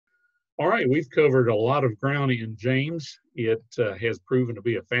All right, we've covered a lot of ground in James. It has proven to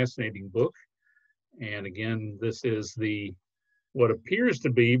be a fascinating book. And again, this is what appears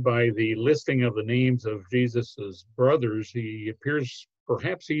to be, by the listing of the names of Jesus's brothers, he appears,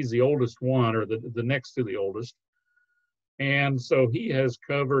 perhaps he's the oldest one, or the next to the oldest. And so he has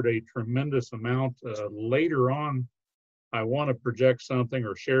covered a tremendous amount. Later on, I want to project something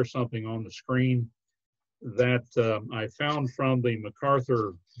or share something on the screen that I found from the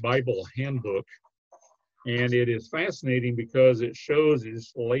MacArthur Bible Handbook. And it is fascinating because it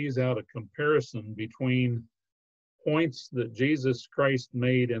just lays out a comparison between points that Jesus Christ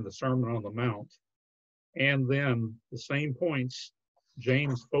made in the Sermon on the Mount, and then the same points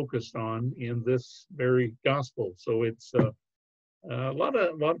James focused on in this very gospel. So it's a lot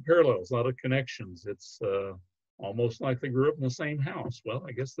of parallels, a lot of connections. It's almost like they grew up in the same house. Well,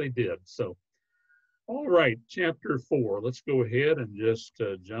 I guess they did. So, all right, chapter 4. Let's go ahead and just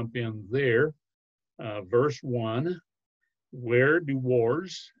jump in there. Verse 1, where do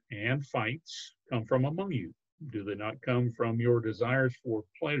wars and fights come from among you? Do they not come from your desires for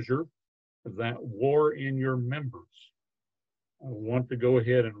pleasure that war in your members? I want to go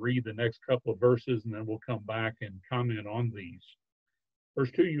ahead and read the next couple of verses, and then we'll come back and comment on these.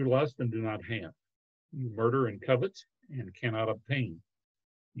 Verse 2, you lust and do not have. You murder and covet and cannot obtain.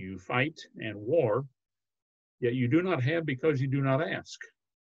 You fight and war, yet you do not have because you do not ask.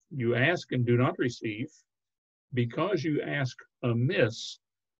 You ask and do not receive, because you ask amiss,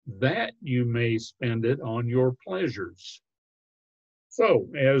 that you may spend it on your pleasures. So,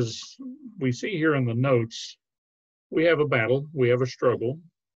 as we see here in the notes, we have a battle, we have a struggle.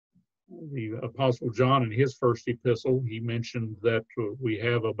 The Apostle John, in his first epistle, he mentioned that we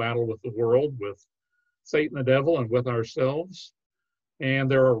have a battle with the world, with Satan the devil, and with ourselves. And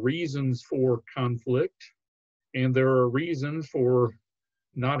there are reasons for conflict, and there are reasons for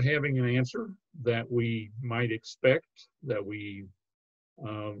not having an answer that we might expect, that we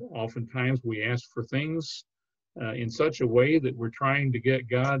oftentimes we ask for things in such a way that we're trying to get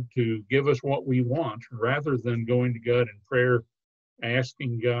God to give us what we want, rather than going to God in prayer,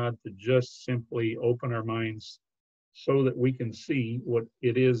 asking God to just simply open our minds so that we can see what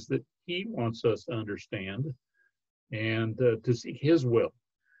it is that he wants us to understand, and to seek his will.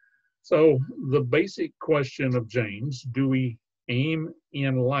 So the basic question of James, do we aim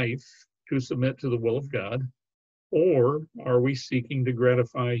in life to submit to the will of God, or are we seeking to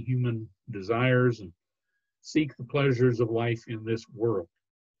gratify human desires and seek the pleasures of life in this world?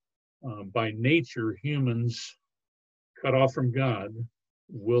 By nature, humans cut off from God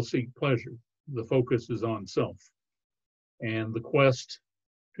will seek pleasure. The focus is on self. And the quest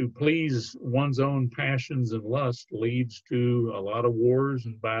to please one's own passions and lust leads to a lot of wars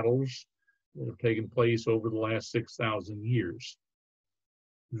and battles that have taken place over the last 6,000 years.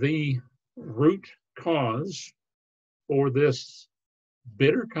 The root cause for this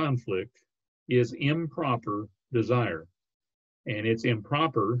bitter conflict is improper desire. And it's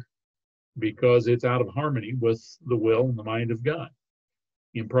improper because it's out of harmony with the will and the mind of God.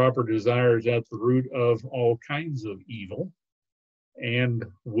 Improper desire is at the root of all kinds of evil, and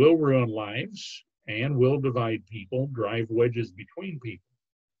will ruin lives, and will divide people, drive wedges between people.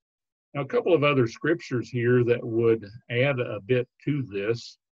 Now, a couple of other scriptures here that would add a bit to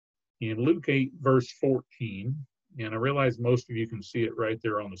this. In Luke 8, verse 14, and I realize most of you can see it right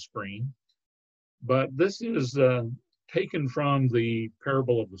there on the screen, but this is taken from the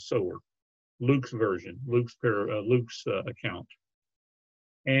parable of the sower, Luke's version, Luke's account.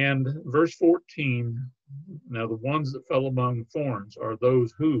 And verse 14, now the ones that fell among thorns are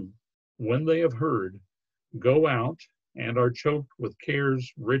those who, when they have heard, go out and are choked with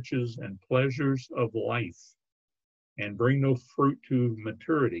cares, riches, and pleasures of life, and bring no fruit to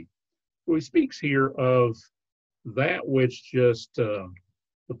maturity. So he speaks here of that which just,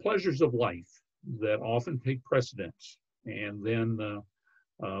 the pleasures of life that often take precedence, and then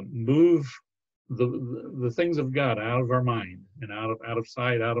move the things of God out of our mind, and out of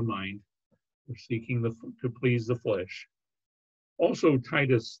sight, out of mind. We're seeking to please the flesh. Also,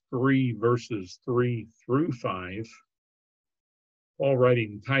 Titus 3, verses 3 through 5, Paul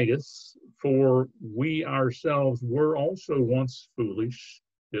writing Titus, for we ourselves were also once foolish,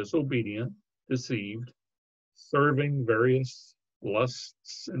 disobedient, deceived, serving various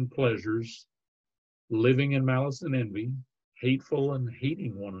lusts and pleasures, living in malice and envy, hateful and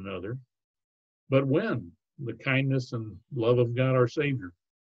hating one another. But when the kindness and love of God our Savior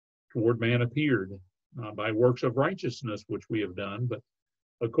toward man appeared, not by works of righteousness which we have done, but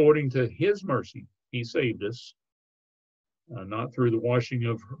according to his mercy he saved us, not through the washing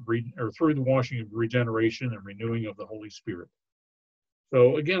of regeneration and renewing of the Holy Spirit.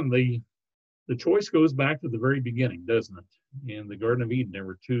 So again, the choice goes back to the very beginning, doesn't it? In the Garden of Eden, there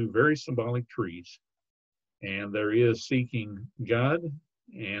were two very symbolic trees, and there is seeking God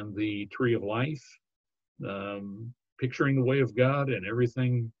and the tree of life, picturing the way of God and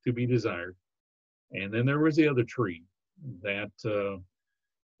everything to be desired. And then there was the other tree that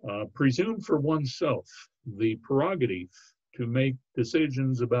presumed for oneself the prerogative to make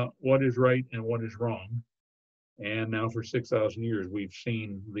decisions about what is right and what is wrong. And now for 6,000 years, we've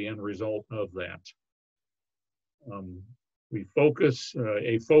seen the end result of that. A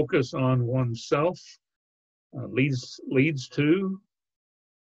focus on oneself leads to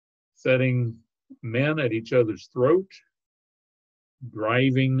setting men at each other's throat,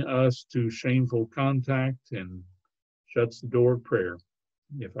 driving us to shameful contact, and shuts the door of prayer.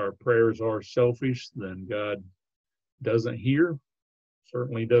 If our prayers are selfish, then God doesn't hear,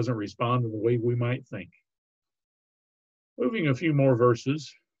 certainly doesn't respond in the way we might think. Moving a few more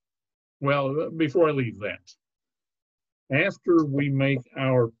verses. Well, before I leave that, after we make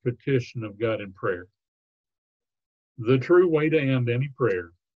our petition of God in prayer, the true way to end any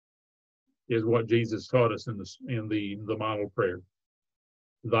prayer is what Jesus taught us in the model prayer.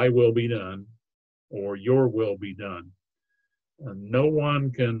 Thy will be done, or your will be done. No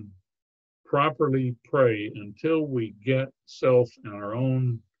one can properly pray until we get self and our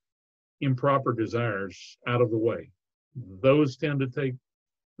own improper desires out of the way. Those tend to take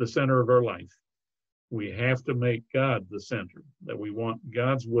the center of our life. We have to make God the center, that we want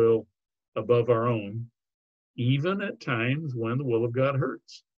God's will above our own, even at times when the will of God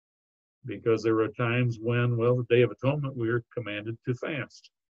hurts. Because there are times when, well, the Day of Atonement, we're commanded to fast.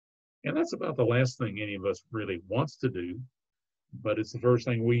 And that's about the last thing any of us really wants to do, but it's the first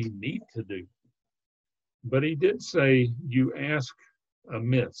thing we need to do. But he did say, you ask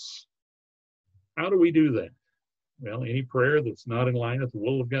amiss. How do we do that? Well, any prayer that's not in line with the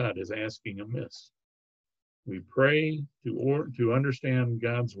will of God is asking amiss. We pray to understand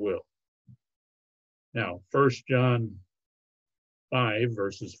God's will. Now, 1 John 5,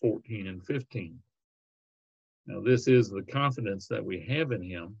 verses 14 and 15. Now, this is the confidence that we have in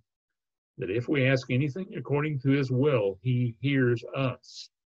him, that if we ask anything according to his will, he hears us.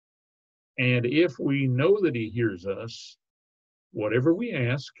 And if we know that he hears us, whatever we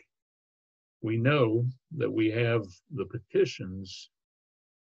ask, we know that we have the petitions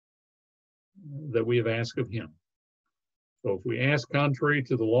that we have asked of him. So if we ask contrary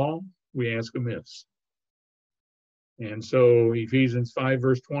to the law, we ask amiss. And so Ephesians 5,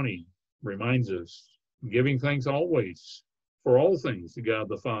 verse 20 reminds us, giving thanks always for all things to God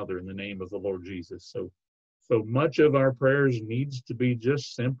the Father in the name of the Lord Jesus. So much of our prayers needs to be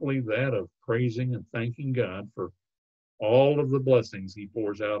just simply that of praising and thanking God for all of the blessings he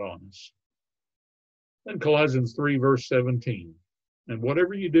pours out on us. And Colossians 3, verse 17. And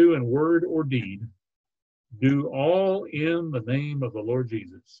whatever you do in word or deed, do all in the name of the Lord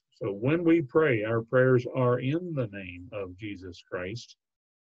Jesus. So when we pray, our prayers are in the name of Jesus Christ.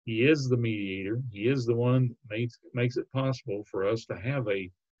 He is the mediator. He is the one that makes it possible for us to have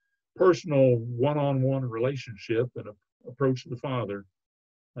a personal one-on-one relationship and approach the Father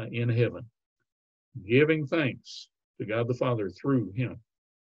in heaven, giving thanks to God the Father through him.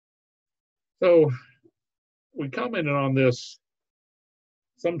 So we commented on this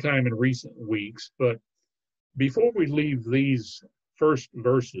sometime in recent weeks, but before we leave these first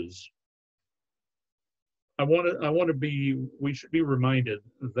verses, we should be reminded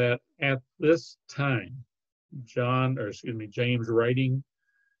that at this time, James writing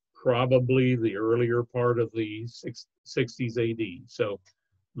probably the earlier part of the 60s AD, so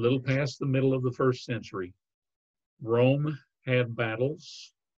a little past the middle of the first century, Rome had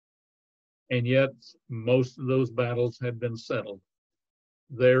battles, and yet most of those battles had been settled.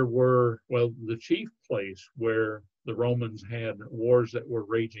 The chief place where the Romans had wars that were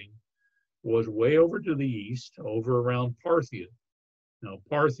raging was way over to the east, over around Parthia. Now,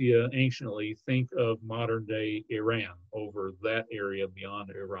 Parthia, anciently, think of modern-day Iran, over that area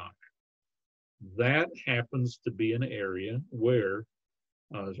beyond Iraq. That happens to be an area where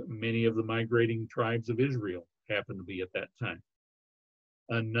many of the migrating tribes of Israel happened to be at that time.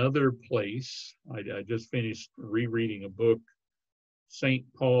 Another place, I just finished rereading a book, St.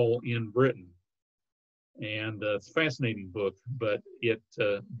 Paul in Britain, and it's a fascinating book, but it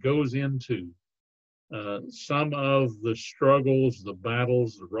goes into some of the struggles, the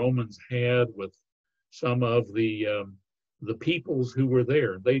battles the Romans had with some of the peoples who were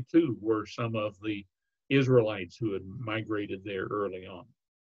there. They too were some of the Israelites who had migrated there early on.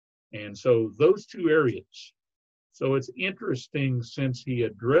 And so those two areas. So it's interesting, since he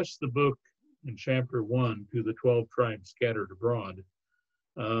addressed the book in chapter 1 to the 12 tribes scattered abroad,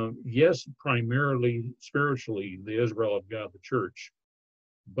 Yes, primarily spiritually, the Israel of God, the church,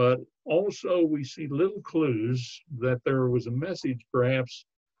 but also we see little clues that there was a message perhaps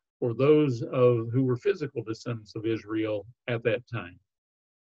for those who were physical descendants of Israel at that time.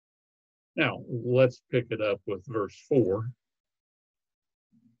 Now, let's pick it up with verse 4.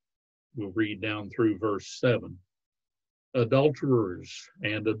 We'll read down through verse 7. Adulterers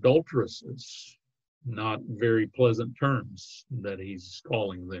and adulteresses, not very pleasant terms that he's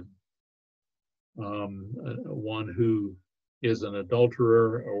calling them. One who is an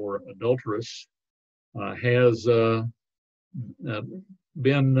adulterer or adulteress has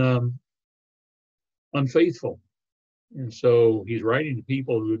been unfaithful. And so he's writing to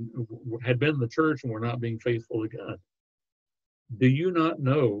people who had been in the church and were not being faithful to God. Do you not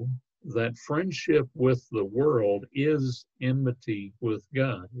know that friendship with the world is enmity with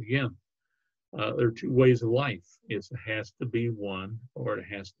God? Again, there are two ways of life. It has to be one or it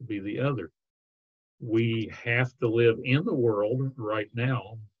has to be the other. We have to live in the world right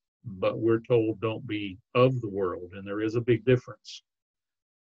now, but we're told don't be of the world, and there is a big difference.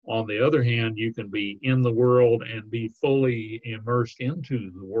 On the other hand, you can be in the world and be fully immersed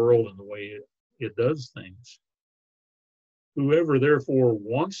into the world and the way it does things. Whoever therefore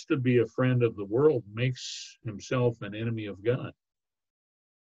wants to be a friend of the world makes himself an enemy of God.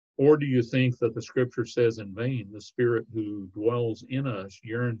 Or do you think that the scripture says in vain, the Spirit who dwells in us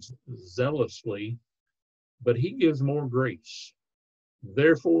yearns zealously, but he gives more grace?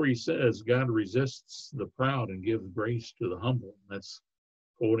 Therefore, he says, God resists the proud and gives grace to the humble. That's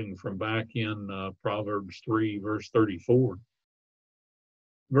quoting from back in Proverbs 3, verse 34.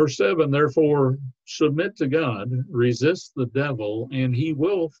 Verse 7, therefore, submit to God, resist the devil, and he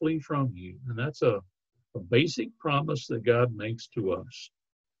will flee from you. And that's a basic promise that God makes to us.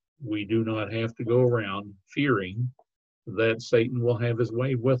 We do not have to go around fearing that Satan will have his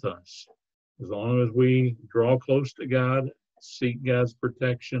way with us. As long as we draw close to God, seek God's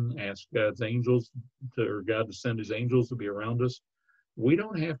protection, ask God's angels or God to send his angels to be around us, we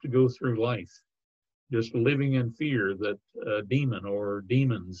don't have to go through life just living in fear that a demon or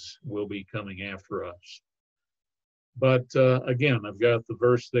demons will be coming after us. But again, I've got the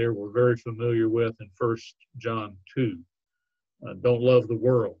verse there we're very familiar with in 1 John 2. Don't love the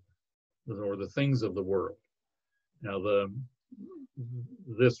world or the things of the world. Now,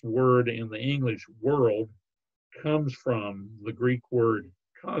 this word in the English world comes from the Greek word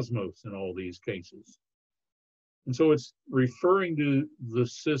cosmos in all these cases. And so it's referring to the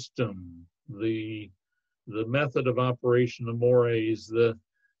system, the method of operation, the mores,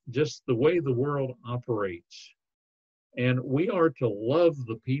 just the way the world operates. And we are to love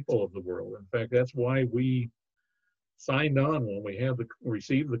the people of the world. In fact, that's why we signed on when we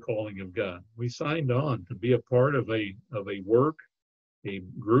received the calling of God. We signed on to be a part of a work, a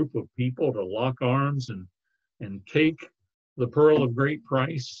group of people to lock arms and take the pearl of great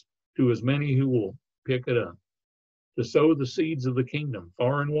price to as many who will pick it up, to sow the seeds of the kingdom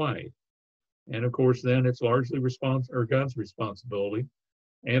far and wide. And of course, then it's largely God's responsibility,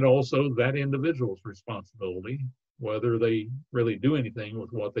 and also that individual's responsibility, whether they really do anything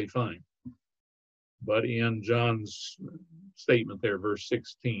with what they find. But in John's statement there, verse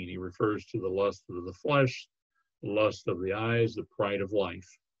 16, he refers to the lust of the flesh, the lust of the eyes, the pride of life.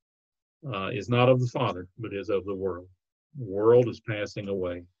 Is not of the Father, but is of the world. The world is passing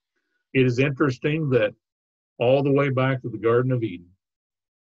away. It is interesting that all the way back to the Garden of Eden,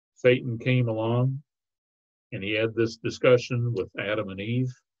 Satan came along and he had this discussion with Adam and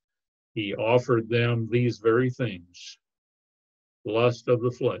Eve. He offered them these very things. Lust of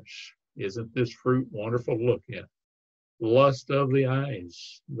the flesh. Isn't this fruit wonderful to look at? Lust of the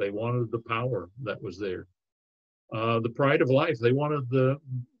eyes. They wanted the power that was there. The pride of life. They wanted the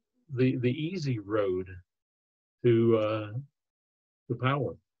easy road to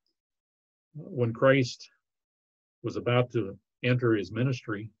power. When Christ was about to enter his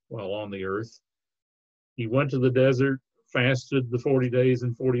ministry while on the earth, he went to the desert, fasted the 40 days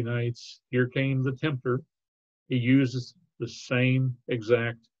and 40 nights. Here came the tempter. He uses the same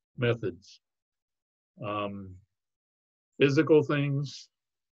exact methods. Physical things,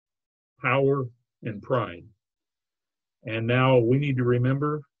 power, and pride. And now we need to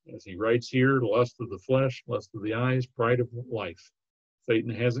remember, as he writes here, lust of the flesh, lust of the eyes, pride of life.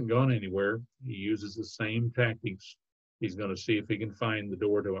 Satan hasn't gone anywhere. He uses the same tactics. He's going to see if he can find the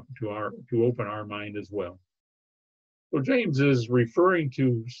door to open our mind as well. So James is referring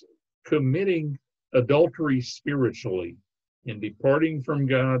to committing adultery spiritually in departing from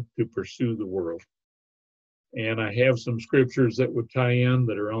God to pursue the world. And I have some scriptures that would tie in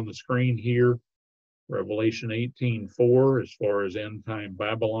that are on the screen here. Revelation 18:4, as far as end time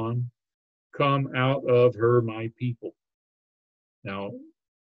Babylon, come out of her, my people. Now,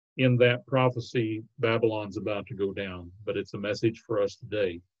 in that prophecy, Babylon's about to go down, but it's a message for us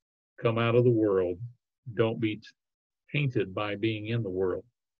today. Come out of the world. Don't be tainted by being in the world.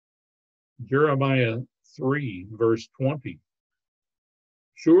 Jeremiah 3, verse 20.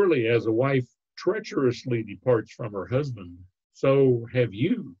 Surely as a wife treacherously departs from her husband, so have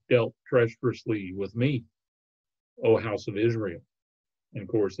you dealt treacherously with me, O house of Israel. And of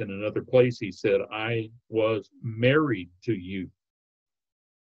course, in another place, he said, I was married to you.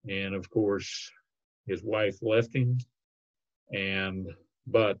 And of course, his wife left him.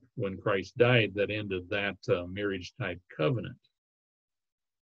 But when Christ died, that ended that marriage type covenant.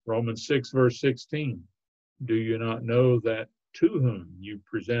 Romans 6, verse 16. Do you not know that to whom you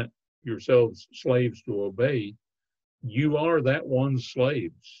present yourselves slaves to obey, you are that one's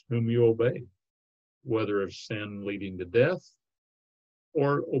slaves whom you obey, whether of sin leading to death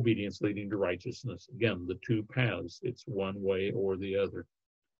or obedience leading to righteousness. Again, the two paths, it's one way or the other.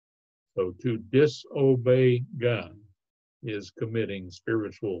 So to disobey God is committing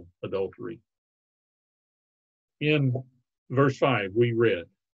spiritual adultery. In verse 5, we read,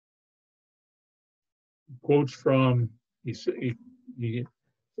 quotes from, he says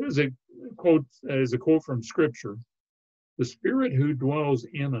a quote from Scripture, the Spirit who dwells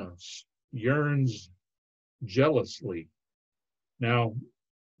in us yearns jealously. Now,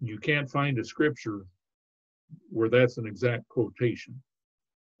 you can't find a scripture where that's an exact quotation.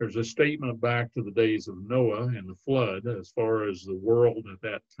 There's a statement back to the days of Noah and the flood as far as the world at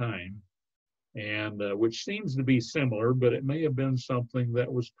that time, and which seems to be similar, but it may have been something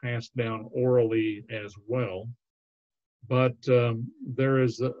that was passed down orally as well. But there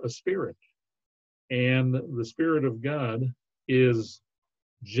is a spirit, and the Spirit of God is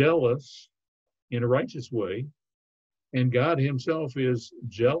jealous in a righteous way, and God himself is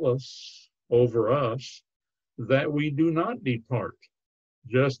jealous over us that we do not depart,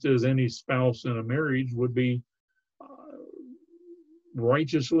 just as any spouse in a marriage would be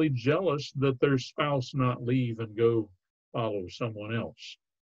righteously jealous that their spouse not leave and go follow someone else.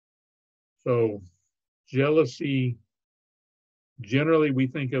 So jealousy, generally we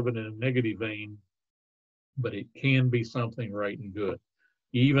think of it in a negative vein, but it can be something right and good.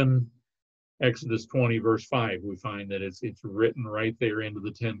 Even Exodus 20, verse 5, we find that it's written right there into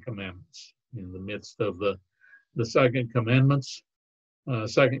the Ten Commandments, in the midst of the second commandments.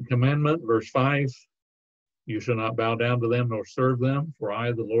 Second commandment, verse 5, you shall not bow down to them nor serve them, for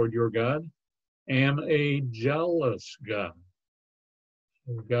I, the Lord your God, am a jealous God.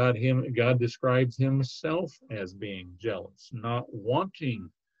 God describes himself as being jealous, not wanting,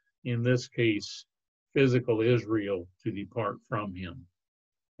 in this case, physical Israel to depart from him.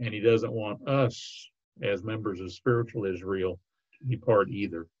 And he doesn't want us, as members of spiritual Israel, to depart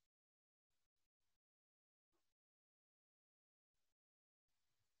either.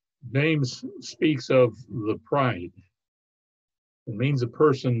 James speaks of the pride. It means a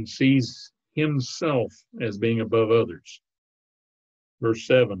person sees himself as being above others. Verse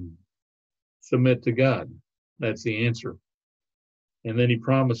 7, submit to God. That's the answer. And then he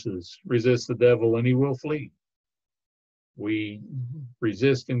promises, resist the devil and he will flee. We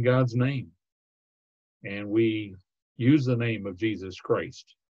resist in God's name, and we use the name of Jesus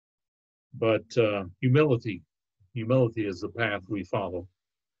Christ. But humility is the path we follow.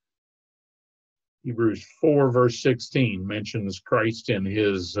 Hebrews 4, verse 16 mentions Christ in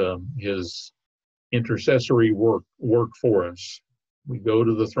his intercessory work for us. We go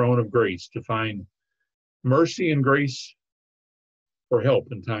to the throne of grace to find mercy and grace for help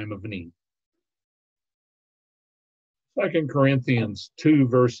in time of need. 2 Corinthians 2,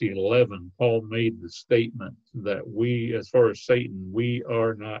 verse 11, Paul made the statement that we, as far as Satan, we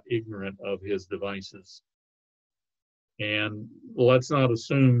are not ignorant of his devices. And let's not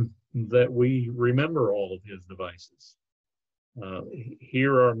assume that we remember all of his devices.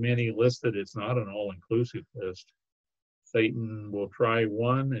 Here are many listed. It's not an all-inclusive list. Satan will try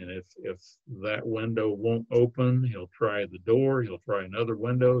one, and if that window won't open, he'll try the door, he'll try another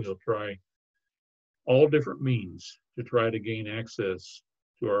window, he'll try all different means to try to gain access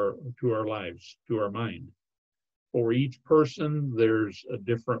to our lives, to our mind. For each person, there's a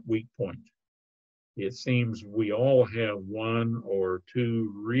different weak point. It seems we all have one or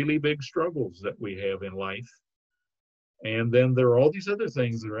two really big struggles that we have in life. And then there are all these other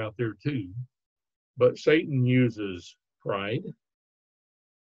things that are out there too. But Satan uses pride.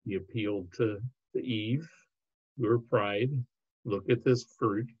 He appealed to Eve, your pride. Look at this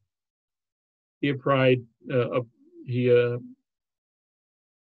fruit. He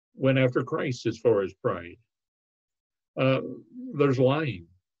went after Christ as far as pride. There's lying.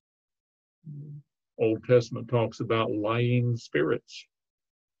 Old Testament talks about lying spirits.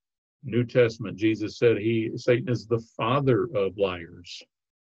 New Testament, Jesus said Satan is the father of liars.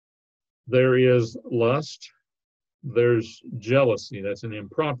 There is lust. There's jealousy. That's an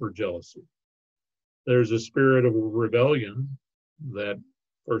improper jealousy. There's a spirit of rebellion that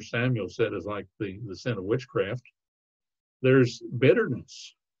 1 Samuel said is like the sin of witchcraft. There's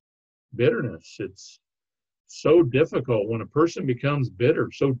bitterness. Bitterness. It's so difficult when a person becomes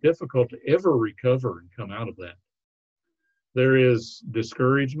bitter, so difficult to ever recover and come out of that. There is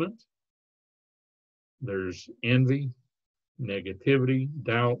discouragement. There's envy, negativity,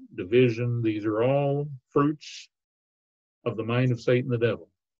 doubt, division. These are all fruits of the mind of Satan the devil.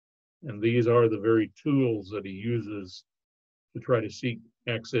 And these are the very tools that he uses to try to seek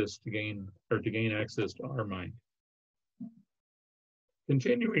access to gain access to our mind.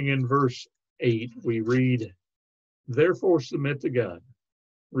 Continuing in verse 8, we read, "Therefore submit to God,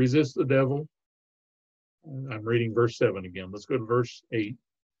 resist the devil." I'm reading verse 7 again. Let's go to verse 8.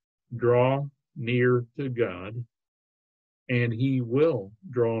 "Draw near to God, and he will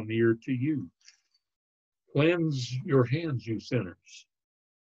draw near to you. Cleanse your hands, you sinners,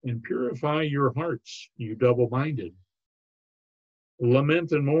 and purify your hearts, you double-minded.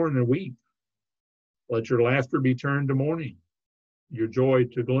 Lament and mourn and weep. Let your laughter be turned to mourning, your joy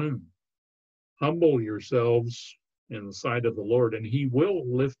to gloom. Humble yourselves in the sight of the Lord, and he will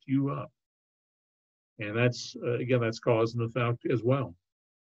lift you up." And that's, again, that's cause and effect as well.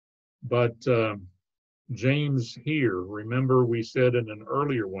 But James here, remember we said in an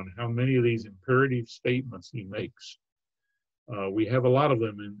earlier one how many of these imperative statements he makes. We have a lot of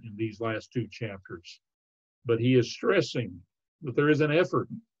them in these last two chapters. But he is stressing that there is an effort.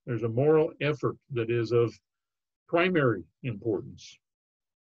 There's a moral effort that is of primary importance.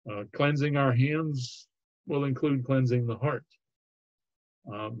 Cleansing our hands will include cleansing the heart.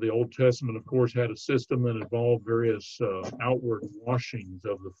 The Old Testament, of course, had a system that involved various outward washings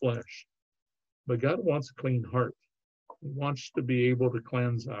of the flesh. But God wants a clean heart. He wants to be able to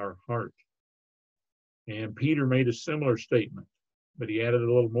cleanse our heart. And Peter made a similar statement, but he added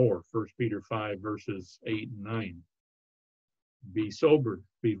a little more. 1 Peter 5, verses 8 and 9. "Be sober,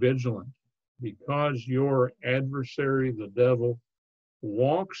 be vigilant, because your adversary, the devil,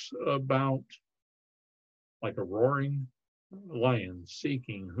 walks about like a roaring lion,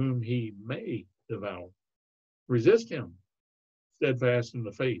 seeking whom he may devour. Resist him, steadfast in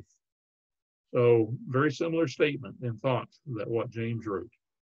the faith." So, very similar statement in thought that what James wrote.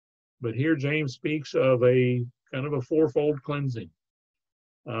 But here James speaks of a kind of a fourfold cleansing.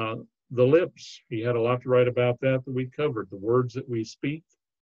 The lips, he had a lot to write about that we covered, the words that we speak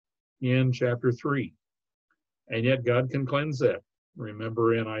in chapter 3. And yet God can cleanse that.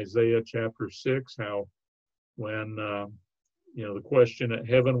 Remember in Isaiah chapter 6 how when the question at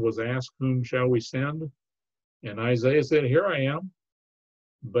heaven was asked, "Whom shall we send?" And Isaiah said, "Here I am."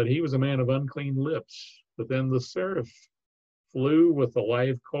 But he was a man of unclean lips. But then the seraph flew with a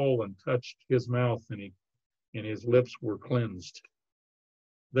live coal and touched his mouth, and his lips were cleansed.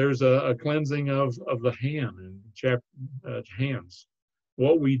 There's a cleansing of the hand and hands.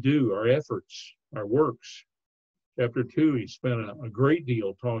 What we do, our efforts, our works. Chapter 2, he spent a great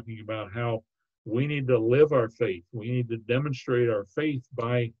deal talking about how we need to live our faith. We need to demonstrate our faith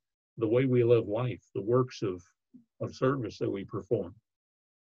by the way we live life, the works of service that we perform.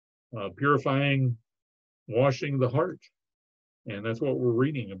 Purifying, washing the heart. And that's what we're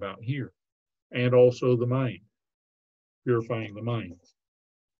reading about here. And also the mind, purifying the mind.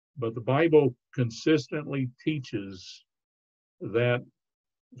 But the Bible consistently teaches that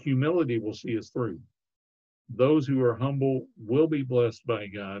humility will see us through. Those who are humble will be blessed by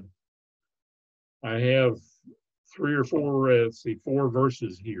God. I have four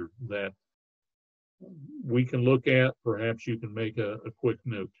verses here that we can look at. Perhaps you can make a quick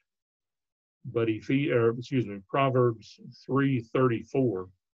note. But Proverbs 3:34,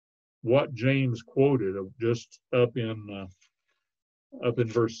 what James quoted just up in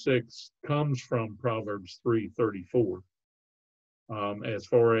verse 6 comes from Proverbs 3:34. As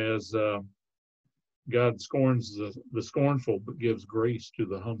far as God scorns the scornful, but gives grace to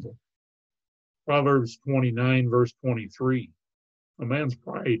the humble. Proverbs 29, verse 23, a man's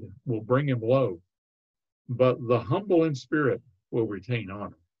pride will bring him low, but the humble in spirit will retain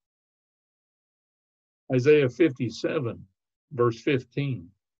honor. Isaiah 57, verse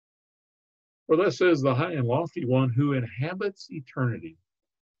 15. For thus says the high and lofty one who inhabits eternity.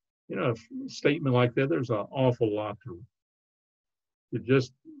 A statement like that, there's an awful lot to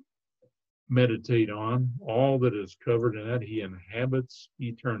just meditate on, all that is covered in that. He inhabits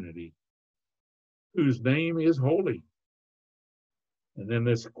eternity, whose name is holy. And then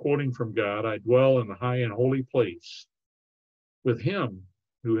this quoting from God, I dwell in the high and holy place with him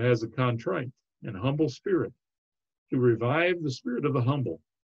who has a contrite and humble spirit, to revive the spirit of the humble,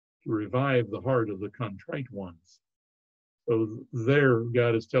 to revive the heart of the contrite ones. So there,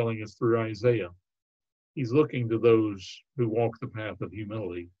 God is telling us through Isaiah, he's looking to those who walk the path of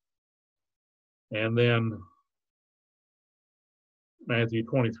humility. And then Matthew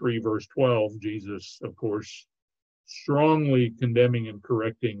 23, verse 12, Jesus, of course, strongly condemning and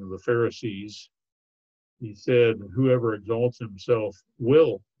correcting the Pharisees. He said, whoever exalts himself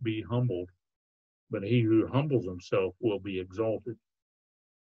will be humbled, but he who humbles himself will be exalted.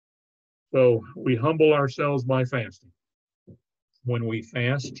 So we humble ourselves by fasting. When we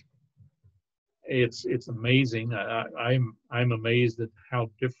fast, it's amazing. I'm amazed at how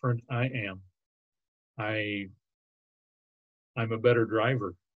different I am. I'm a better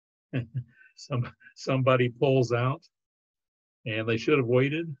driver. Somebody pulls out and they should have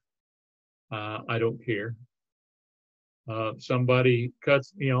waited. I don't care. Somebody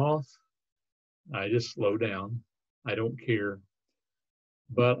cuts me off. I just slow down. I don't care.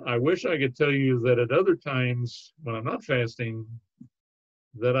 But I wish I could tell you that at other times when I'm not fasting,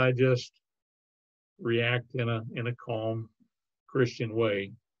 that I just react in a calm Christian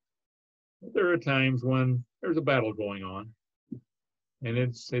way. But there are times when there's a battle going on, and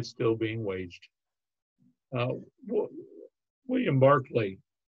it's still being waged. William Barclay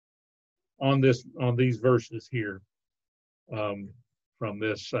on these verses here, from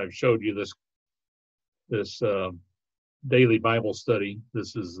this, I've showed you this daily Bible study.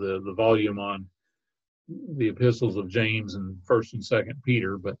 This is the volume on the epistles of James and 1st and 2nd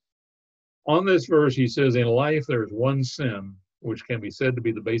Peter. But on this verse, he says, in life there is one sin which can be said to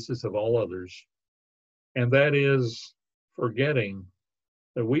be the basis of all others, and that is forgetting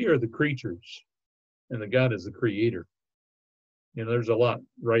that we are the creatures and that God is the creator. You know, there's a lot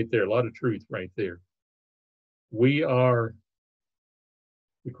right there, a lot of truth right there. We are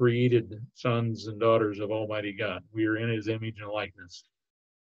the created sons and daughters of Almighty God. We are in his image and likeness.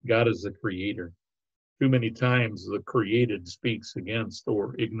 God is the creator. Too many times the created speaks against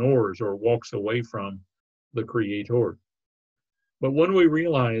or ignores or walks away from the creator. But when we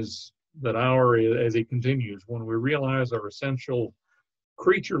realize that as he continues, when we realize our essential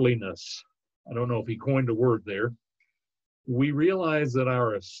creatureliness, I don't know if he coined a word there, we realize that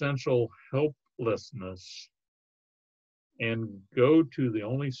our essential helplessness and go to the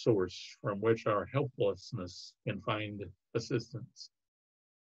only source from which our helplessness can find assistance.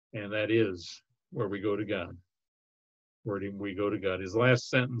 And that is where we go to God. Where we go to God. His last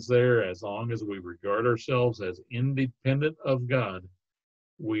sentence there, as long as we regard ourselves as independent of God,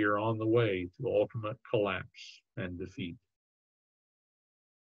 we are on the way to ultimate collapse and defeat.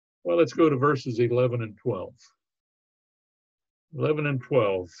 Well, let's go to verses 11 and 12. 11 and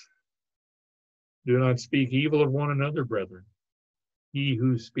 12. Do not speak evil of one another, brethren. He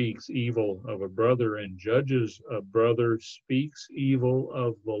who speaks evil of a brother and judges a brother speaks evil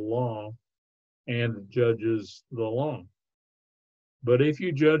of the law and judges the law. But if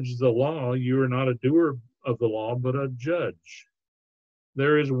you judge the law, you are not a doer of the law, but a judge.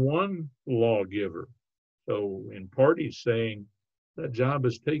 There is one lawgiver. So in part, he's saying that job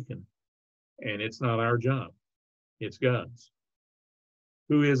is taken, and it's not our job, it's God's.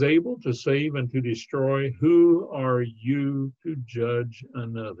 Who is able to save and to destroy? Who are you to judge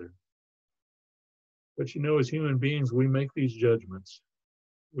another? But you know, as human beings, we make these judgments.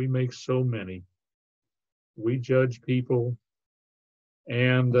 We make so many. We judge people,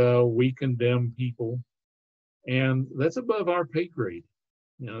 and we condemn people, and that's above our pay grade.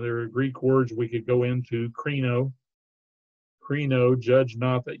 You know, there are Greek words we could go into, krino, judge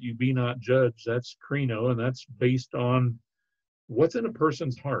not that you be not judged. That's krino, and that's based on what's in a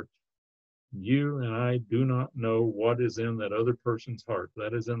person's heart. You and I do not know what is in that other person's heart.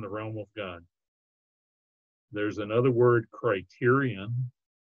 That is in the realm of God. There's another word, criterion.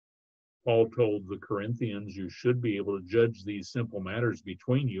 Paul told the Corinthians, you should be able to judge these simple matters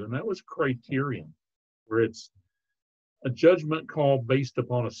between you. And that was criterion, where it's a judgment call based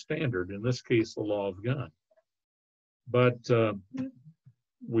upon a standard, in this case, the law of God. But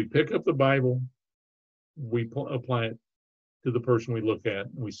we pick up the Bible, we apply it to the person we look at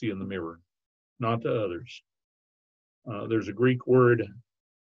and we see in the mirror, not to others. There's a Greek word,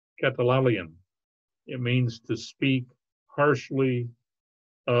 katalalion. It means to speak harshly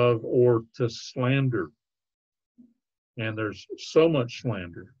of or to slander. And there's so much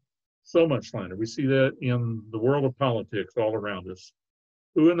slander, so much slander. We see that in the world of politics all around us.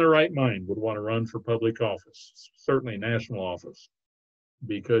 Who in their right mind would want to run for public office, certainly national office,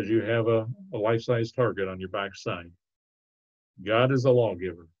 because you have a life-size target on your backside? God is a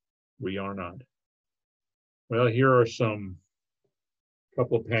lawgiver. We are not. Well, here are some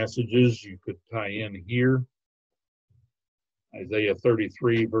couple of passages you could tie in here. Isaiah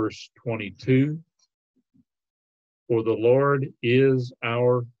 33, verse 22. For the Lord is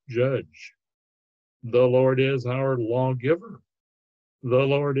our judge. The Lord is our lawgiver. The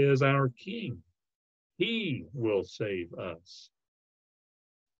Lord is our king. He will save us.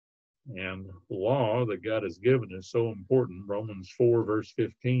 And the law that God has given is so important. Romans 4, verse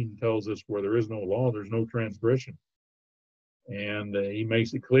 15 tells us where there is no law, there's no transgression. And he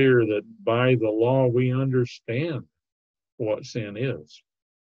makes it clear that by the law we understand what sin is.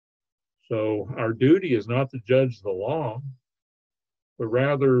 So our duty is not to judge the law, but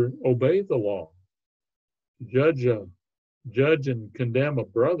rather obey the law. Judge and condemn a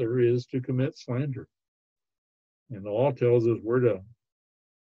brother is to commit slander. And the law tells us we're to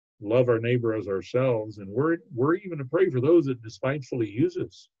love our neighbor as ourselves, and we're even to pray for those that despitefully use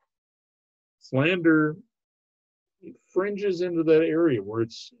us. Slander fringes into that area where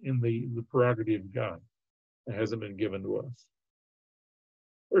it's in the prerogative of God. It hasn't been given to us.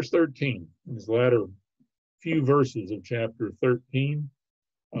 Verse 13, in his latter few verses of chapter 13,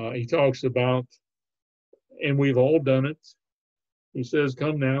 he talks about, and we've all done it. He says,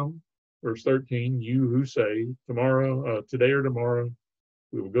 come now, verse 13, you who say, today or tomorrow,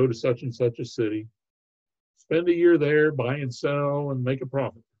 we will go to such and such a city, spend a year there, buy and sell, and make a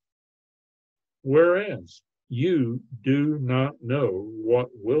profit. Whereas you do not know what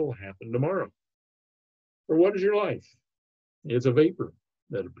will happen tomorrow. For what is your life? It's a vapor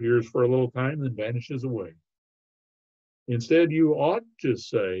that appears for a little time and vanishes away. Instead, you ought to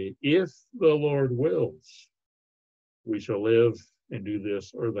say, if the Lord wills, we shall live and do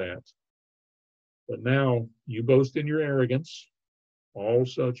this or that. But now you boast in your arrogance. All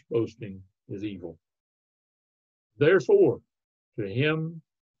such boasting is evil. Therefore, to him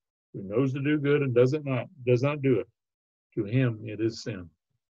who knows to do good and does not do it, to him it is sin.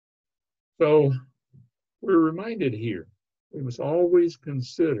 So we're reminded here, we must always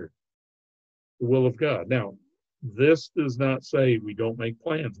consider the will of God. Now, this does not say we don't make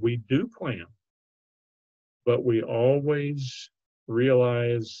plans. We do plan, but we always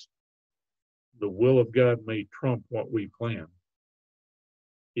realize the will of God may trump what we plan.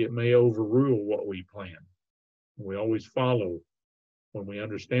 It may overrule what we plan. We always follow when we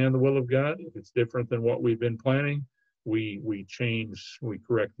understand the will of God. If it's different than what we've been planning, we change, we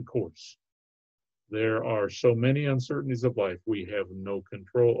correct the course. There are so many uncertainties of life we have no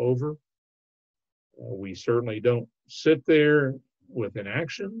control over. We certainly don't sit there with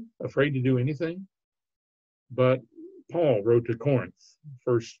inaction, afraid to do anything. But Paul wrote to Corinth,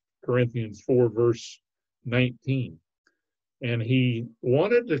 1 Corinthians 4, verse 19. And he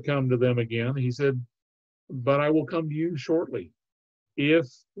wanted to come to them again. He said, but I will come to you shortly, if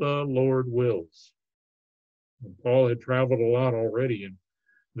the Lord wills. And Paul had traveled a lot already, and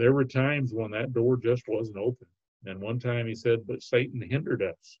there were times when that door just wasn't open. And one time he said, but Satan hindered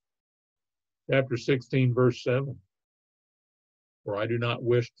us. Chapter 16, verse 7. For I do not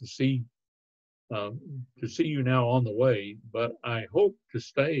wish to see you now on the way, but I hope to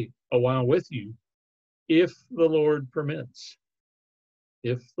stay a while with you, if the Lord permits.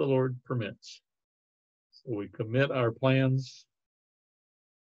 If the Lord permits. So we commit our plans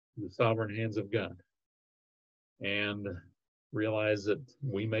to the sovereign hands of God and realize that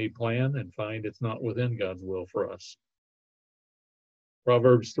we may plan and find it's not within God's will for us.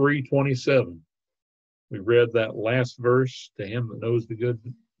 Proverbs 3:27. We read that last verse, to him that knows to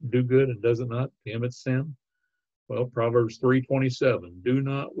do good and does it not, to him it's sin. Well, Proverbs 3:27, do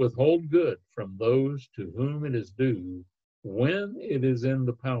not withhold good from those to whom it is due when it is in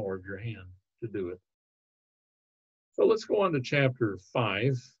the power of your hand to do it. So let's go on to chapter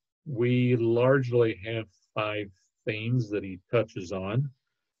 5. We largely have 5 themes that he touches on.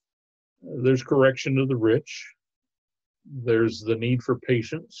 There's correction of the rich. There's the need for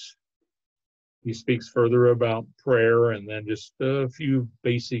patience. He speaks further about prayer, and then just a few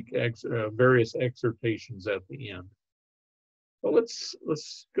basic various exhortations at the end. Well,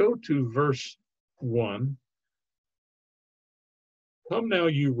 let's go to verse 1. Come now,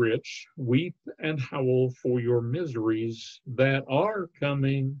 you rich, weep and howl for your miseries that are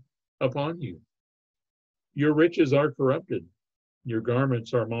coming upon you. Your riches are corrupted. Your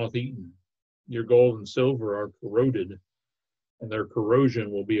garments are moth-eaten. Your gold and silver are corroded, and their corrosion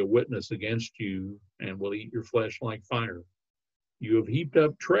will be a witness against you and will eat your flesh like fire. You have heaped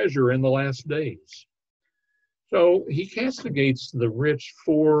up treasure in the last days. So he castigates the rich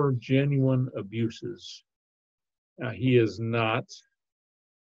for genuine abuses. He is not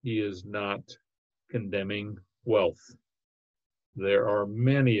condemning wealth. There are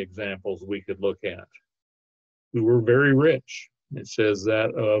many examples we could look at who were very rich. It says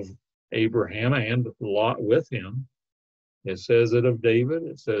that of Abraham and Lot with him. It says it of David.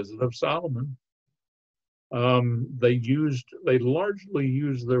 It says it of Solomon. They largely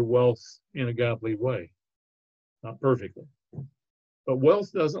used their wealth in a godly way, not perfectly. But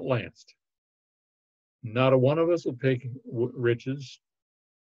wealth doesn't last. Not a one of us will take riches.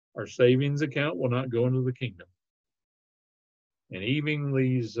 Our savings account will not go into the kingdom. And even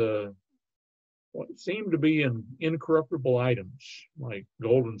these what seem to be incorruptible items like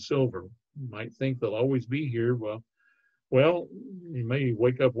gold and silver, you might think they'll always be here. Well, you may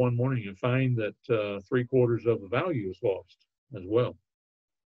wake up one morning and find that 3/4 of the value is lost as well.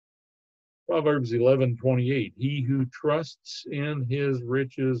 Proverbs 11:28, he who trusts in his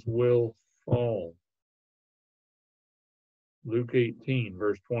riches will fall. Luke 18,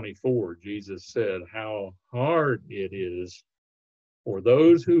 verse 24, Jesus said, how hard it is for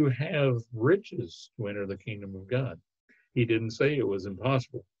those who have riches to enter the kingdom of God. He didn't say it was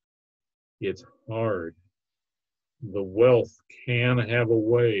impossible. It's hard. The wealth can have a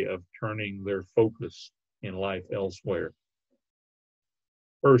way of turning their focus in life elsewhere.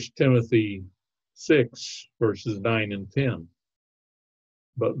 1 Timothy 6, verses 9 and 10.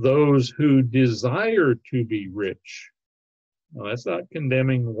 But those who desire to be rich, now that's not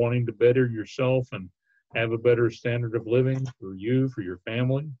condemning wanting to better yourself and have a better standard of living for you, for your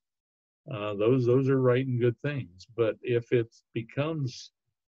family. Those are right and good things. But if it becomes,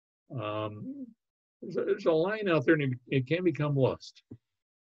 there's a line out there, and it can become lust.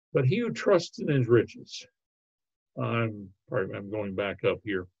 But he who trusts in his riches, I'm going back up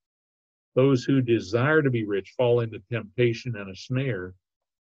here. Those who desire to be rich fall into temptation and a snare,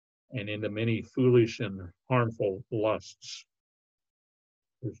 and into many foolish and harmful lusts.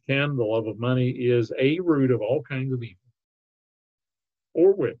 Verse 10, the love of money is a root of all kinds of evil,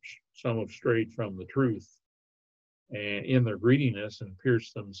 for which some have strayed from the truth, and in their greediness and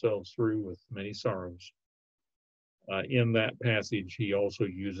pierced themselves through with many sorrows. In that passage, he also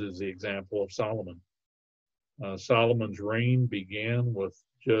uses the example of Solomon. Solomon's reign began with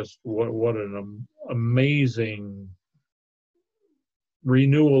just what an amazing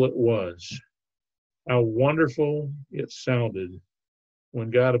renewal it was. How wonderful it sounded when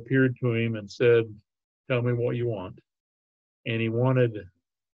God appeared to him and said, tell me what you want. And he wanted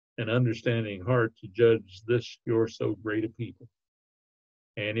an understanding heart to judge this, your so great a people.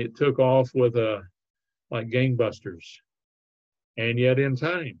 And it took off with like gangbusters. And yet in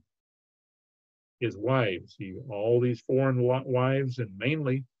time, his wives, all these foreign wives, and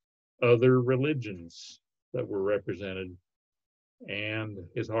mainly other religions that were represented, and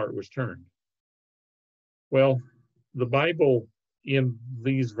his heart was turned. Well, the Bible in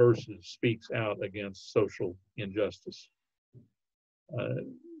these verses speaks out against social injustice,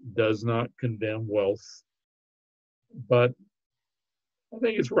 does not condemn wealth, but I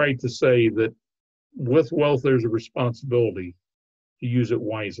think it's right to say that with wealth, there's a responsibility to use it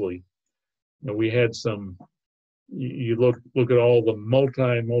wisely. We had some, you look at all the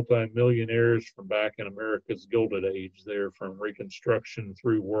multi-millionaires from back in America's Gilded Age there, from Reconstruction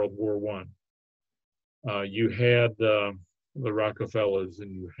through World War I. You had the Rockefellers,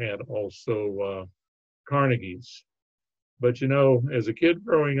 and you had also Carnegie's. But as a kid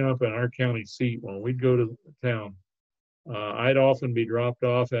growing up in our county seat, when we'd go to the town, I'd often be dropped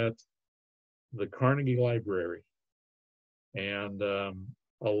off at the Carnegie Library. And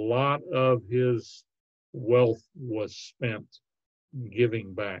a lot of his wealth was spent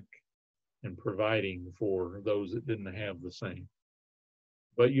giving back and providing for those that didn't have the same.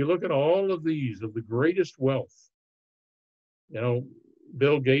 But you look at all of these, of the greatest wealth.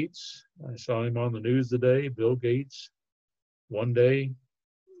 Bill Gates, I saw him on the news today. Bill Gates, one day,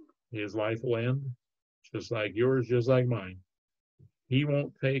 his life will end, just like yours, just like mine. He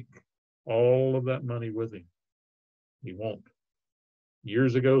won't take all of that money with him. He won't.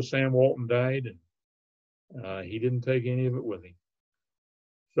 Years ago, Sam Walton died, and he didn't take any of it with him.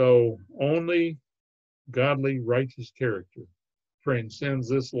 So only godly, righteous character transcends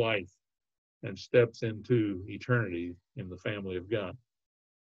this life and steps into eternity in the family of God.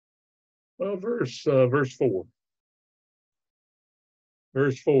 Well, verse 4.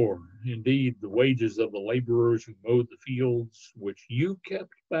 Verse 4, indeed, the wages of the laborers who mowed the fields, which you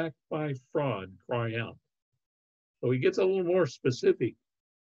kept back by fraud, cry out. So he gets a little more specific.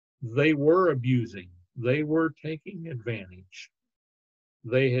 They were abusing. They were taking advantage.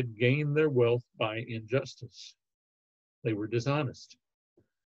 They had gained their wealth by injustice. They were dishonest.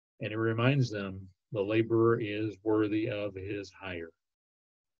 And it reminds them the laborer is worthy of his hire.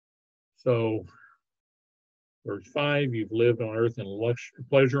 So, verse 5, you've lived on earth in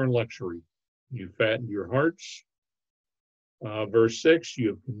pleasure and luxury. You fattened your hearts. Verse 6, you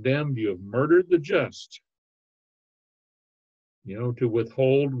have condemned, you have murdered the just. To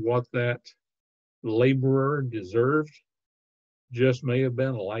withhold what that laborer deserved just may have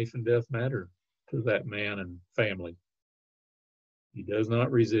been a life and death matter to that man and family. He does not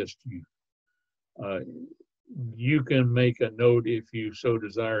resist you. You can make a note, if you so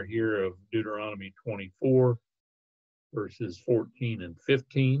desire, here of Deuteronomy 24, verses 14 and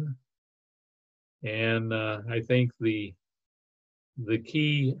 15. And I think the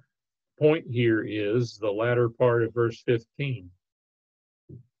key point here is the latter part of verse 15.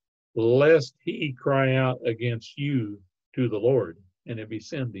 Lest he cry out against you to the Lord, and it be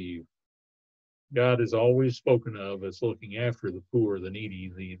sin to you. God is always spoken of as looking after the poor, the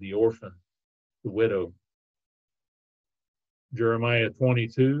needy, the orphan, the widow. Jeremiah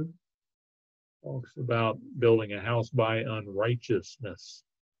 22 talks about building a house by unrighteousness.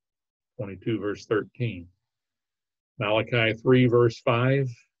 22 verse 13. Malachi 3 verse 5.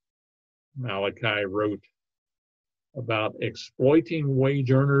 Malachi wrote about exploiting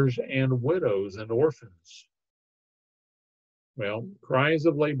wage earners and widows and orphans. Well, cries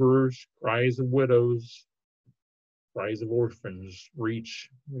of laborers, cries of widows, cries of orphans reach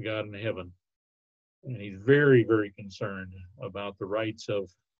the God in heaven. And he's very, very concerned about the rights of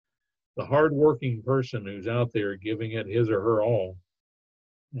the hardworking person who's out there giving it his or her all,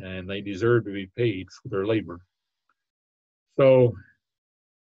 and they deserve to be paid for their labor. So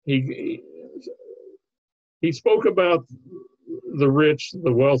he spoke about the rich,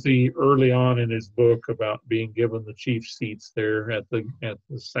 the wealthy early on in his book about being given the chief seats there at the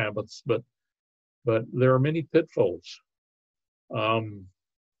Sabbaths, but there are many pitfalls.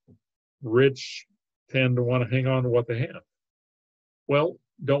 Rich tend to want to hang on to what they have. Well,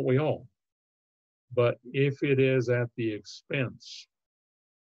 don't we all? But if it is at the expense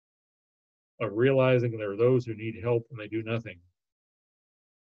of realizing there are those who need help and they do nothing,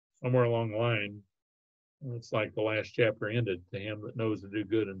 somewhere along the line, it's like the last chapter ended, to him that knows to do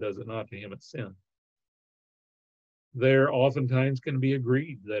good and does it not, to him it's sin. There oftentimes can be a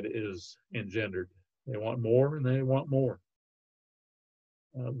greed that is engendered. They want more and they want more.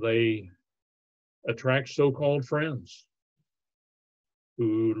 They attract so-called friends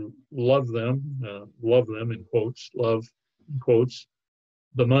who love them in quotes, love in quotes,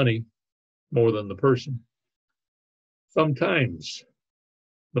 the money more than the person. Sometimes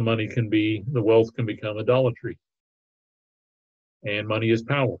the wealth can become idolatry. And money is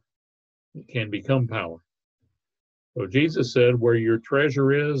power. It can become power. So Jesus said, where your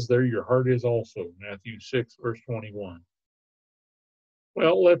treasure is, there your heart is also. Matthew 6, verse 21.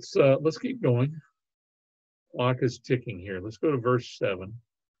 Well, let's keep going. Clock is ticking here. Let's go to verse 7.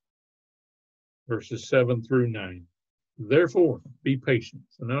 Verses 7 through 9. Therefore, be patient.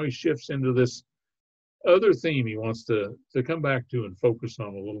 So now he shifts into this other theme he wants to come back to and focus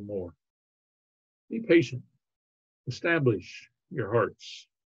on a little more. Be patient. Establish your hearts.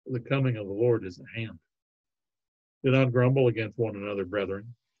 The coming of the Lord is at hand. Do not grumble against one another,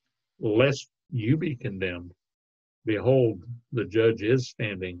 brethren, lest you be condemned. Behold, the judge is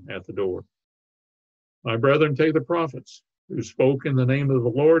standing at the door. My brethren, take the prophets who spoke in the name of the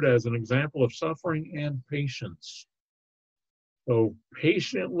Lord as an example of suffering and patience. So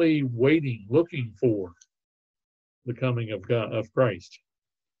patiently waiting, looking for the coming of God, of Christ.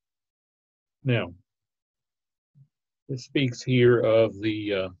 Now, it speaks here of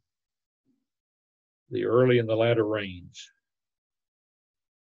the early and the latter rains.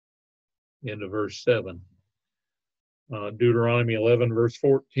 Into verse 7. Deuteronomy 11, verse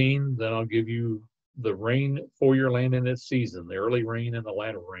 14, then I'll give you the rain for your land in its season, the early rain and the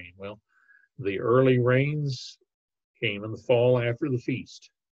latter rain. Well, the early rains came in the fall after the feast.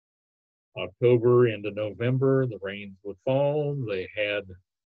 October into November, the rains would fall. They had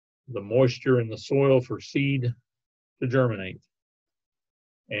the moisture in the soil for seed to germinate.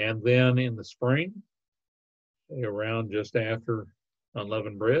 And then in the spring, around just after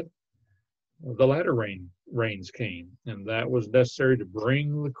unleavened bread, the latter rains came, and that was necessary to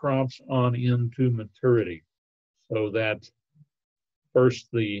bring the crops on into maturity, so that first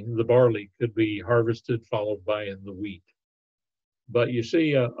the barley could be harvested, followed by the wheat. But you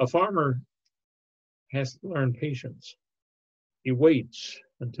see, a farmer has to learn patience. He waits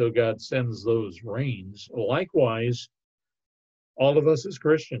until God sends those rains. Likewise, all of us as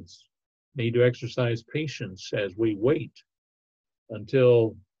Christians need to exercise patience as we wait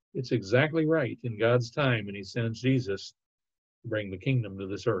until It's exactly right in God's time, and he sends Jesus to bring the kingdom to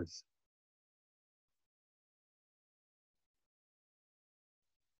this earth.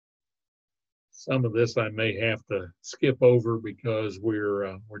 Some of this I may have to skip over because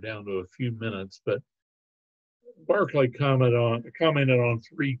we're down to a few minutes, but Barclay commented on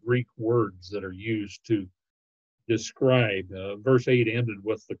three Greek words that are used to describe. Verse 8 ended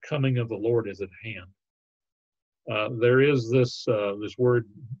with the coming of the Lord is at hand. There is this word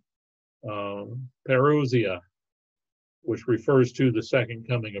parousia, which refers to the second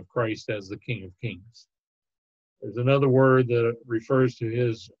coming of Christ as the King of Kings. There's another word that refers to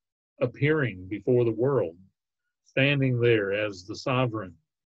his appearing before the world, standing there as the sovereign,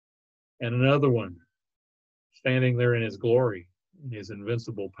 and another one standing there in his glory, in his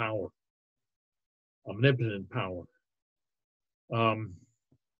invincible power, omnipotent power.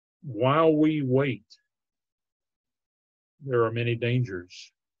 While we wait, there are many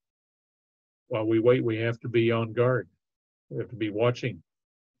dangers. While we wait, we have to be on guard. We have to be watching.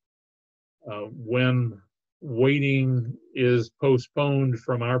 When waiting is postponed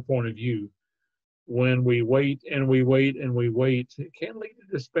from our point of view, when we wait and we wait and we wait, it can lead to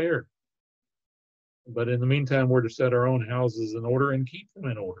despair. But in the meantime, we're to set our own houses in order and keep them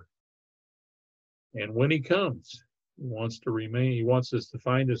in order. And when he comes, he wants to remain, he wants us to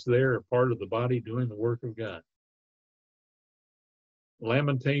find us there, a part of the body doing the work of God.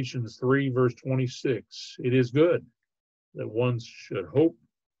 Lamentations 3, verse 26, it is good that one should hope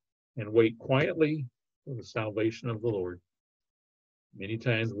and wait quietly for the salvation of the Lord. Many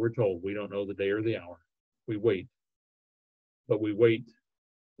times we're told we don't know the day or the hour. We wait, but we wait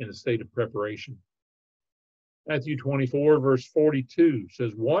in a state of preparation. Matthew 24, verse 42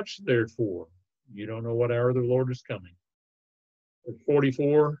 says, watch therefore. You don't know what hour the Lord is coming. Verse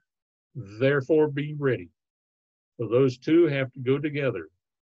 44, therefore be ready. So those two have to go together.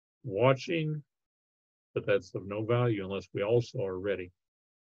 Watching, but that's of no value unless we also are ready.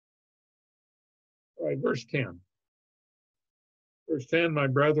 All right, verse 10. Verse 10, my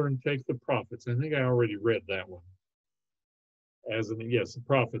brethren, take the prophets. I think I already read that one. The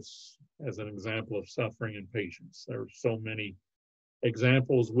prophets as an example of suffering and patience. There are so many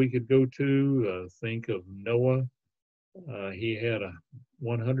examples we could go to. Think of Noah. He had a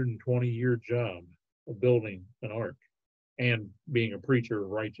 120-year job of building an ark and being a preacher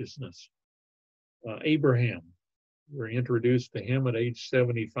of righteousness. Abraham, we're introduced to him at age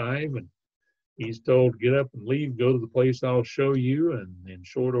 75, and he's told, get up and leave, go to the place I'll show you. And in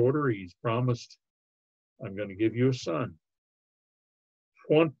short order, he's promised, I'm going to give you a son.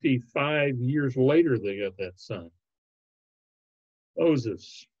 25 years later, they got that son.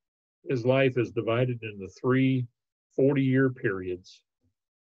 Moses, his life is divided into 3 40-year periods,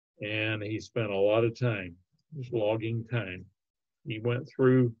 and he spent a lot of time, just logging time. He went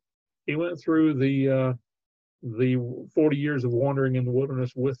through the 40 years of wandering in the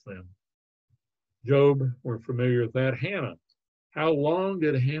wilderness with them. Job, we're familiar with that. Hannah, how long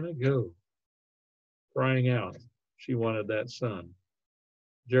did Hannah go crying out? She wanted that son.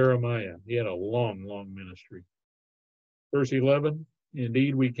 Jeremiah, he had a long, long ministry. Verse 11,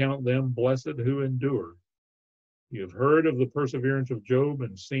 indeed we count them blessed who endure. You have heard of the perseverance of Job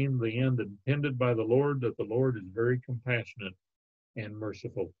and seen the end intended by the Lord, that the Lord is very compassionate and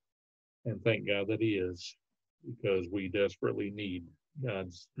merciful. And thank God that he is, because we desperately need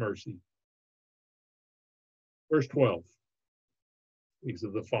God's mercy. Verse 12 speaks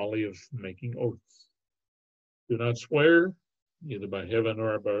of the folly of making oaths. Do not swear, either by heaven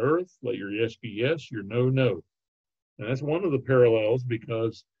or by earth. Let your yes be yes, your no, no. And that's one of the parallels,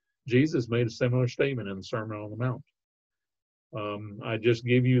 because Jesus made a similar statement in the Sermon on the Mount. I just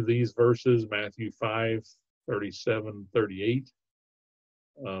give you these verses, Matthew 5, 37, 38.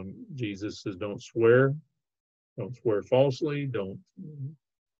 Jesus says, don't swear falsely,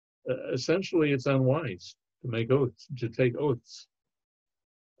 essentially it's unwise to make oaths, to take oaths.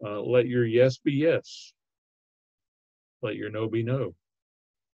 Let your yes be yes. Let your no be no.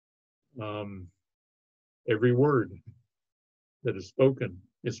 Every word that is spoken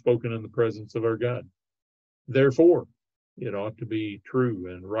in the presence of our God. Therefore, it ought to be true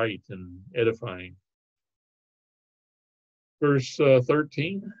and right and edifying. Verse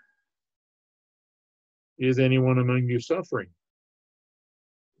 13, is anyone among you suffering?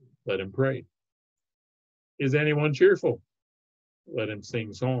 Let him pray. Is anyone cheerful? Let him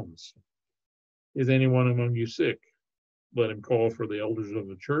sing psalms. Is anyone among you sick? Let him call for the elders of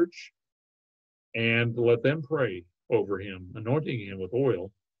the church and let them pray over him, anointing him with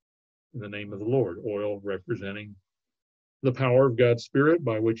oil in the name of the Lord. Oil representing the power of God's Spirit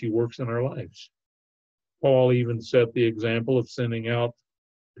by which he works in our lives. Paul even set the example of sending out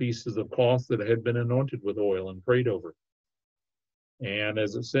pieces of cloth that had been anointed with oil and prayed over. And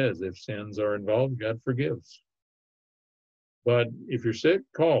as it says, if sins are involved, God forgives. But if you're sick,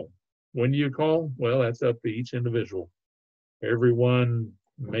 call. When do you call? Well, that's up to each individual. Everyone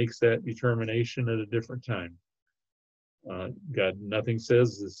makes that determination at a different time. God, nothing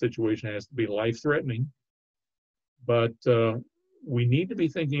says the situation has to be life-threatening, but we need to be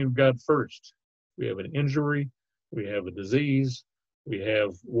thinking of God first. We have an injury, we have a disease, we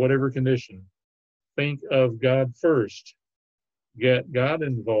have whatever condition. Think of God first. Get God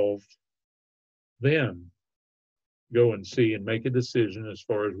involved, then go and see and make a decision as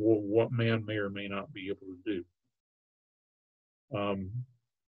far as what man may or may not be able to do.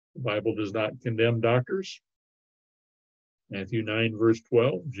 The Bible does not condemn doctors. Matthew 9, verse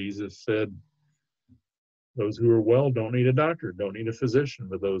 12, Jesus said, those who are well don't need a doctor, don't need a physician,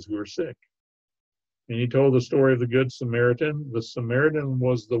 but those who are sick. And he told the story of the Good Samaritan. The Samaritan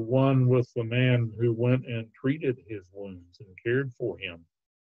was the one with the man who went and treated his wounds and cared for him.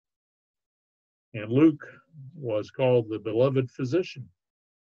 And Luke was called the beloved physician,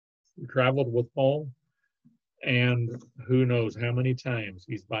 who traveled with Paul, and who knows how many times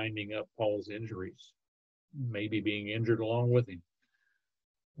he's binding up Paul's injuries, maybe being injured along with him.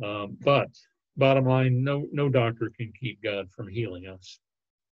 But bottom line, no doctor can keep God from healing us.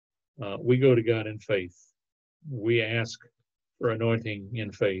 We go to God in faith. We ask for anointing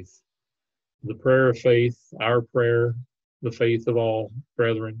in faith. The prayer of faith, our prayer, the faith of all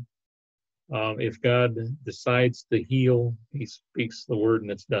brethren. If God decides to heal, he speaks the word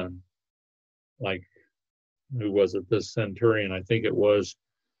and it's done. Like, who was it? The centurion, I think it was,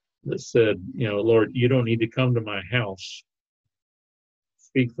 that said, Lord, you don't need to come to my house.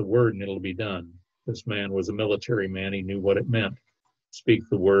 Speak the word and it'll be done. This man was a military man. He knew what it meant. Speak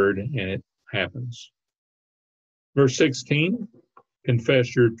the word and it happens. Verse 16,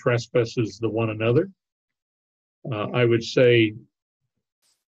 confess your trespasses to one another. I would say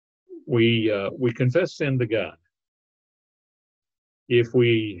we confess sin to God. If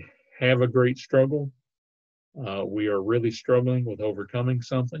we have a great struggle, we are really struggling with overcoming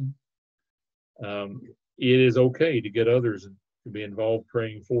something, it is okay to get others to be involved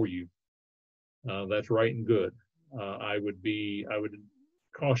praying for you. That's right and good. I would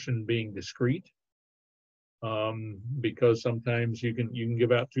caution being discreet, because sometimes you can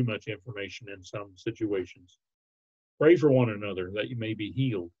give out too much information in some situations. Pray for one another that you may be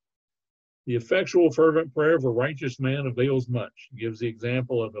healed. The effectual fervent prayer of a righteous man avails much. He gives the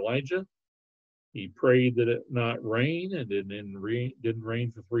example of Elijah. He prayed that it not rain, and it didn't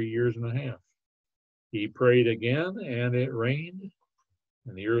rain for 3 years and a half. He prayed again, and it rained,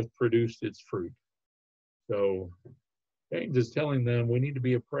 and the earth produced its fruit. So James is telling them we need to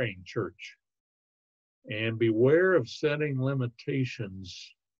be a praying church. And beware of setting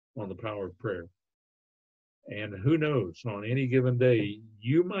limitations on the power of prayer. And who knows, on any given day,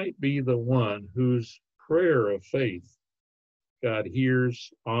 you might be the one whose prayer of faith God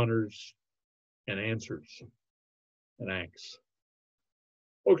hears, honors, and answers and acts.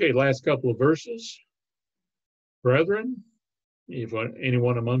 Okay, last couple of verses. Brethren, if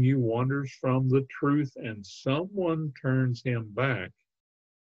anyone among you wanders from the truth and someone turns him back,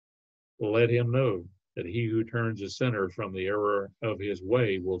 let him know that he who turns a sinner from the error of his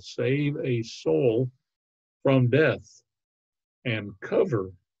way will save a soul from death and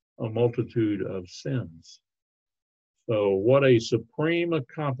cover a multitude of sins. So what a supreme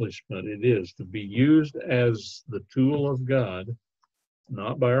accomplishment it is to be used as the tool of God,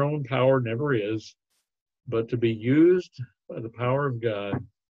 not by our own power, never is, but to be used by the power of God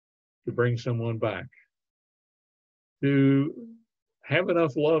to bring someone back. To have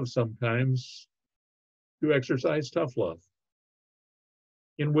enough love sometimes to exercise tough love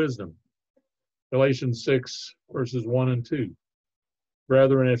in wisdom. Galatians 6, verses 1 and 2.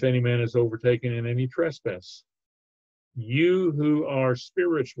 Brethren, if any man is overtaken in any trespass, you who are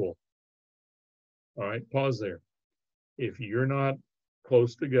spiritual, all right, pause there. If you're not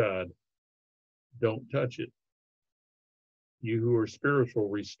close to God, don't touch it. You who are spiritual,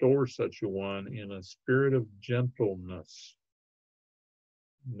 restore such a one in a spirit of gentleness.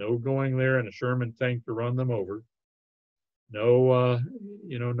 No going there in a Sherman tank to run them over. No,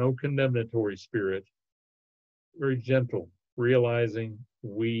 no condemnatory spirit. Very gentle, realizing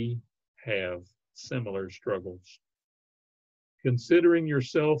we have similar struggles. Considering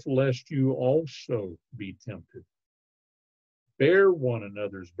yourself, lest you also be tempted. Bear one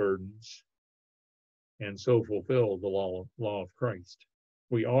another's burdens, and so fulfill the law of Christ.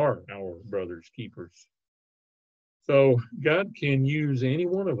 We are our brother's keepers. So God can use any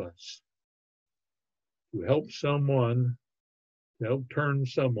one of us to help someone to help turn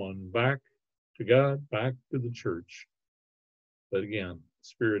someone back to God, back to the church. But again,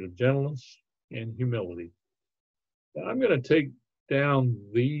 spirit of gentleness and humility. Now, I'm going to take down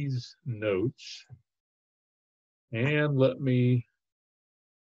these notes and let me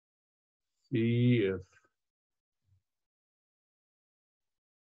see if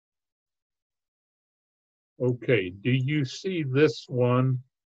okay, do you see this one?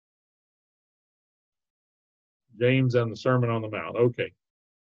 James and the Sermon on the Mount. Okay.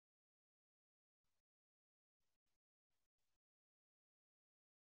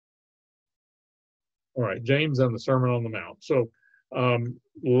 All right, James and the Sermon on the Mount. So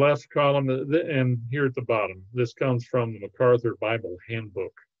left column, and here at the bottom, this comes from the MacArthur Bible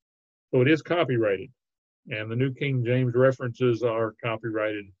Handbook. So it is copyrighted, and the New King James references are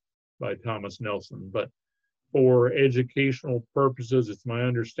copyrighted by Thomas Nelson. But for educational purposes, it's my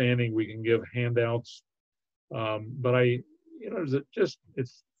understanding we can give handouts. But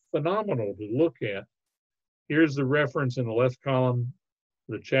it's phenomenal to look at. Here's the reference in the left column,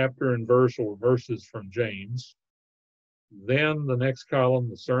 the chapter and verse or verses from James. Then the next column,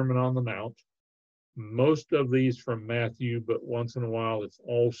 the Sermon on the Mount. Most of these from Matthew, but once in a while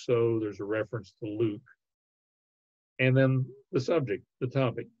there's a reference to Luke. And then the subject, the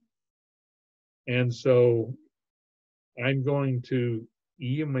topic. And so I'm going to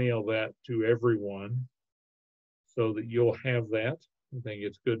email that to everyone so that you'll have that. I think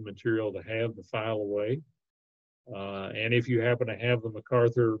it's good material to have to file away. And if you happen to have the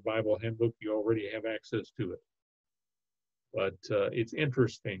MacArthur Bible Handbook, you already have access to it. But it's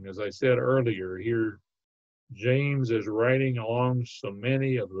interesting, as I said earlier, here James is writing along so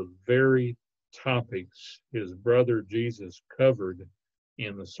many of the very topics his brother Jesus covered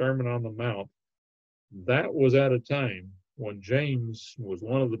in the Sermon on the Mount. That was at a time when James was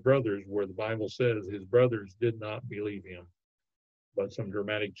one of the brothers where the Bible says his brothers did not believe him. But some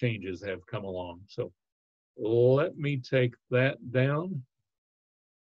dramatic changes have come along. So let me take that down.